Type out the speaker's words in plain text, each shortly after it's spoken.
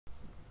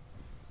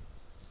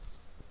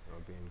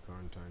I've been in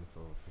quarantine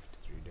for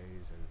 53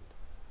 days and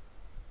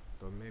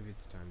thought maybe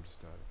it's time to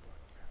start a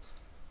podcast.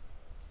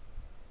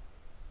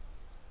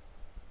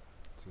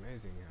 It's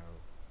amazing how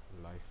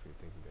in life we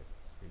think that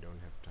we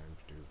don't have time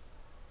to do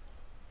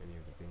any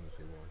of the things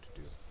we want to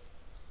do.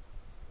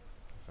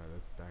 If I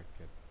look back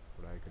at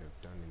what I could have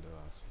done in the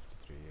last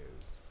 53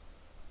 years,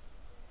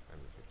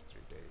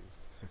 53 days,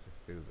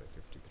 feels like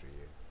 53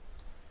 years.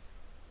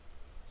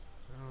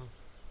 Well,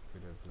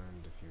 could have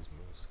learned a few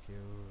more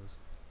skills,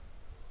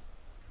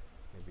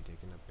 maybe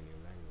taken up a new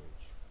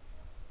language,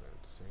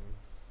 learned to sing,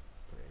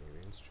 play a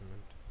new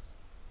instrument,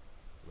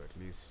 or at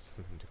least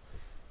learn to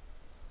cook.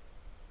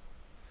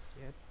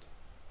 Yet,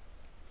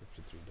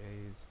 53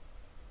 days,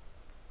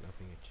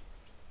 nothing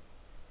achieved.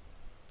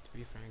 To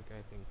be frank, I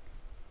think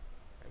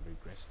I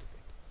regressed a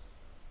bit,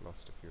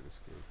 lost a few of the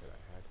skills that I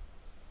had,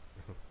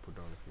 put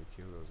on a few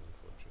kilos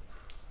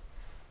unfortunately.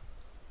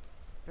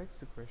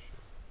 Begs the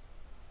question,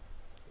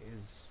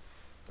 is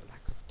the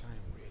lack of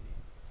time really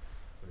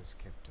what has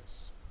kept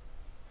us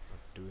not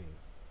doing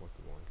what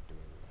we want to do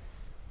in life?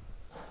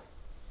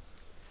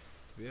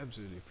 To be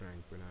absolutely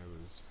frank, when I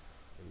was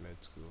in med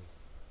school,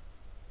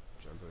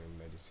 juggling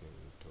medicine,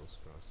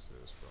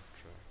 Toastmasters, rock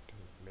track,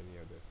 and many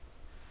other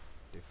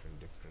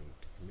different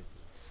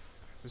commitments,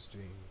 I was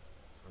doing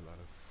a lot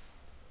of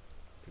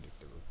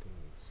predictable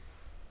things.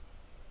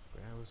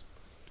 But I was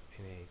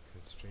put in a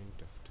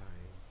constraint of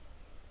time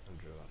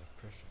under a lot of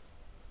pressure.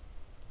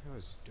 I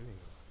was doing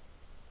a lot.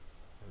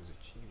 I was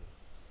achieving.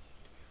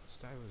 To be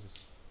honest, I was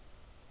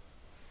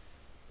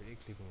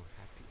vaguely more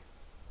happy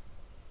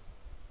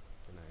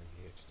than I am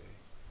here today.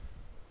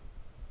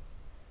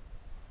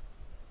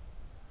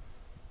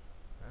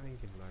 I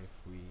think in life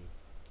we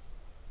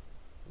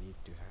need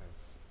to have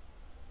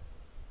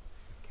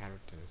a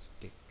carrot and a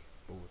stick,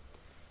 both,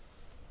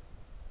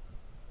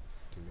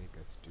 to make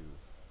us do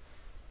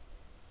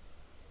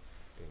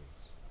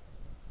things.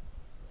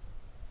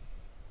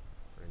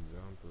 For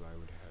example, I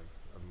would have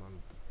a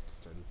month to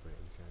study for an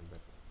exam,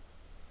 but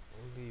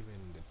only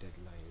when the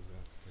deadline is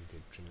up and the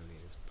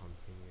adrenaline is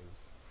pumping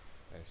is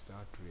I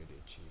start to really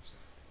achieve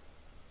something.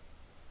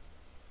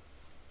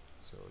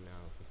 So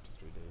now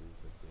 53 days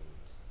have been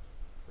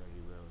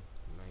very well,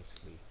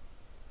 nicely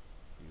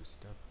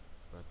used up,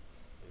 but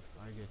if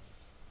I get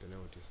the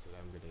notice that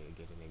I'm going to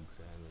get an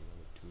exam in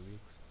another 2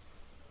 weeks,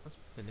 I'll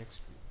spend the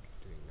next week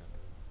doing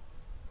nothing.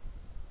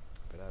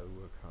 But I'll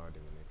work hard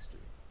in the next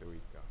week, the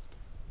week after.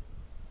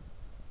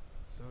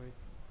 So it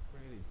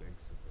really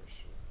begs the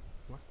question,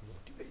 what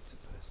motivates a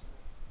person?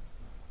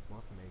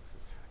 What makes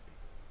us happy?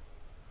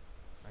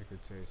 I could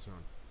say it's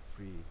not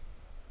free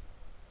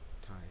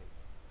time.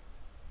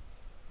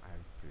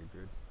 I'm pretty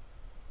good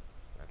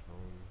at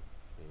home,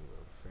 being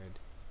well fed,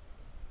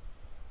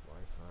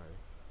 Wi-Fi.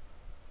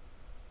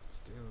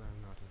 Still, I'm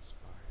not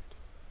inspired.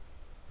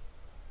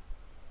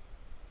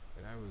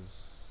 When I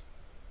was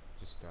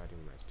just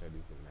starting my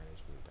studies in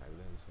management, I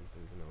learned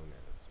something known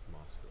as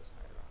Maslow's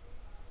hierarchy.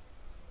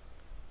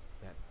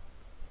 That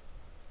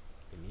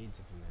the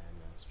needs of a man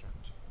are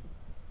structured.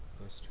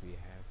 First we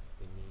have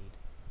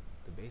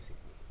the basic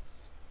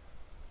needs,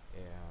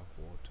 air,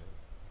 water,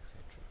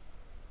 etc.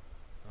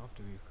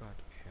 After we've got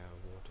air,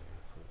 water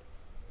and food,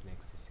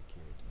 next is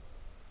security,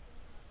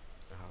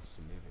 a house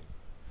to live in,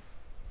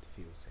 to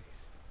feel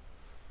safe.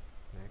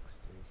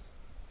 Next is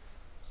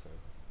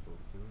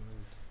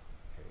self-fulfillment,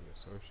 having a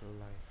social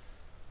life,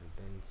 and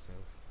then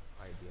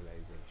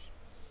self-idealization.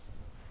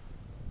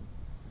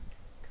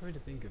 Come to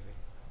think of it,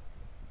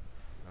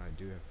 I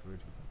do have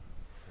food.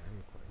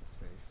 I'm quite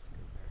safe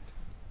compared to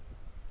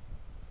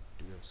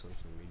it. Do have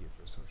social media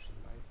for social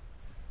life.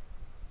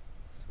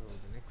 So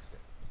the next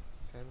step,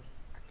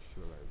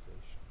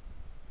 self-actualization.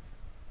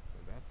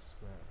 Now that's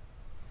where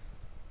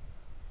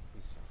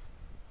we suffer.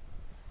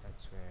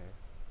 That's where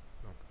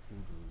not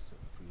gurus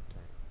of free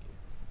time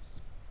give us.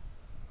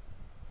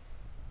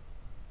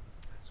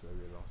 That's where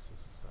we're lost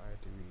as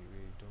society. We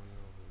really don't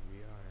know who we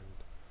are, and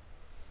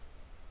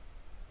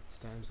it's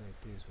times like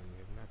this when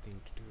we have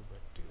nothing to do but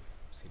to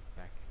sit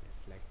back and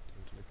reflect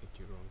and to look at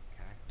your own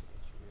character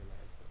that you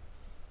realize that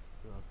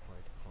you are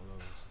quite hollow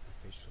and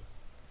superficial.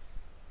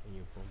 When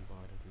you're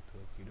bombarded with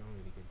work, you don't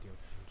really get the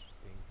opportunity to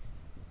think.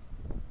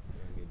 You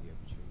don't get the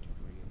opportunity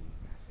to really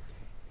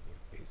ascertain when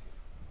you're busy.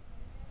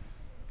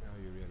 Now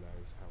you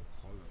realize how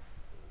hollow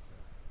things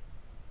are.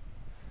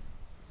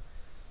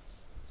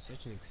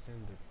 Such an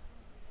extent that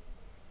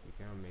you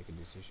cannot make a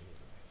decision in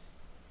life.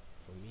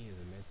 For me as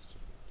a med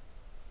student,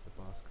 the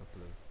past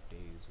couple of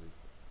days with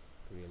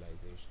the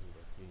realization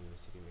that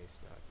university may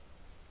start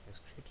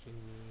has created in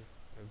me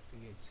a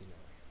weird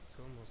scenario. It's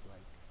almost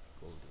like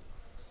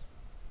Goldilocks.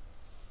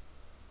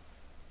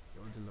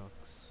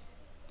 Goldilocks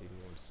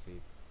didn't want to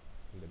sleep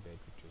in the bed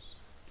which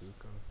was too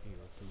comfy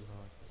or too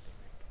hot, but they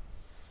went.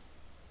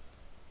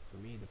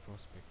 For me, the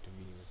prospect of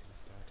university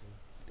starting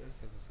does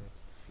have a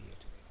certain fear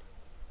to it,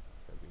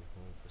 because I've been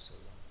home for so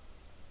long.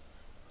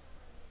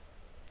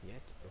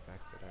 Yet, the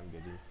fact that I'm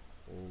getting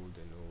old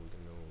and old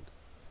and old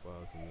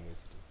while in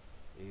university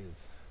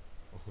is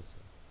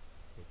also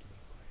making me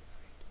quite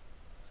afraid.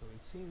 So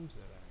it seems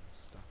that I'm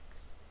stuck,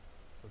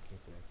 looking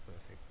for that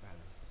perfect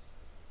balance.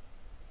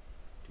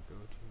 To go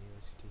to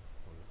university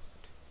or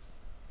not.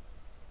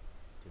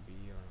 To be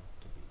or not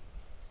to be.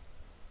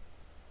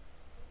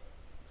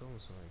 It's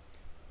almost like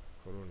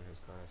Corona has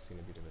got us in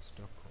a bit of a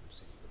Stockholm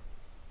syndrome.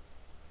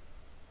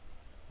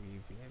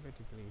 We've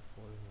inevitably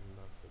fallen in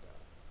love with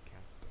our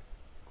captor,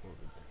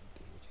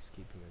 COVID-19, which is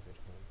keeping us at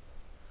home.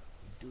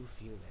 We do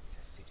feel that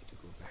necessity to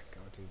go back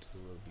out into the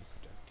world, be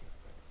productive,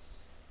 but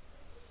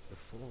the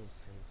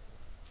false sense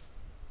of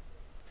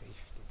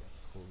safety that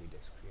COVID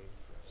has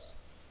created for us,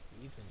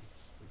 even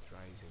with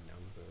rising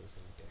numbers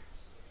and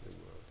deaths in the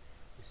world,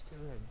 we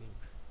still have been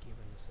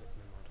given a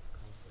certain amount of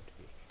comfort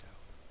being at our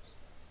homes.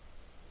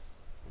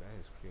 And that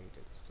has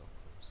created a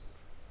Stockholm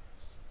syndrome for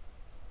us.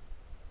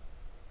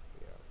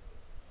 We are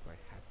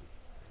quite happy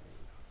and in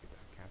love with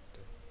our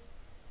captor,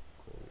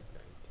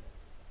 COVID-19.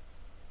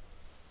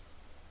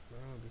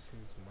 Well, this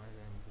is my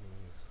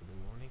ramblings for the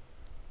morning.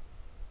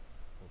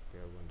 Hope you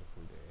have a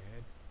wonderful day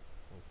ahead.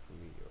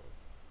 Hopefully you're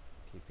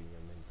keeping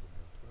your mental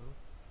health well.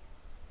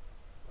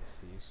 I'll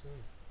see you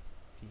soon.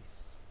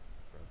 Peace.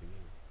 Rubbing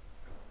in.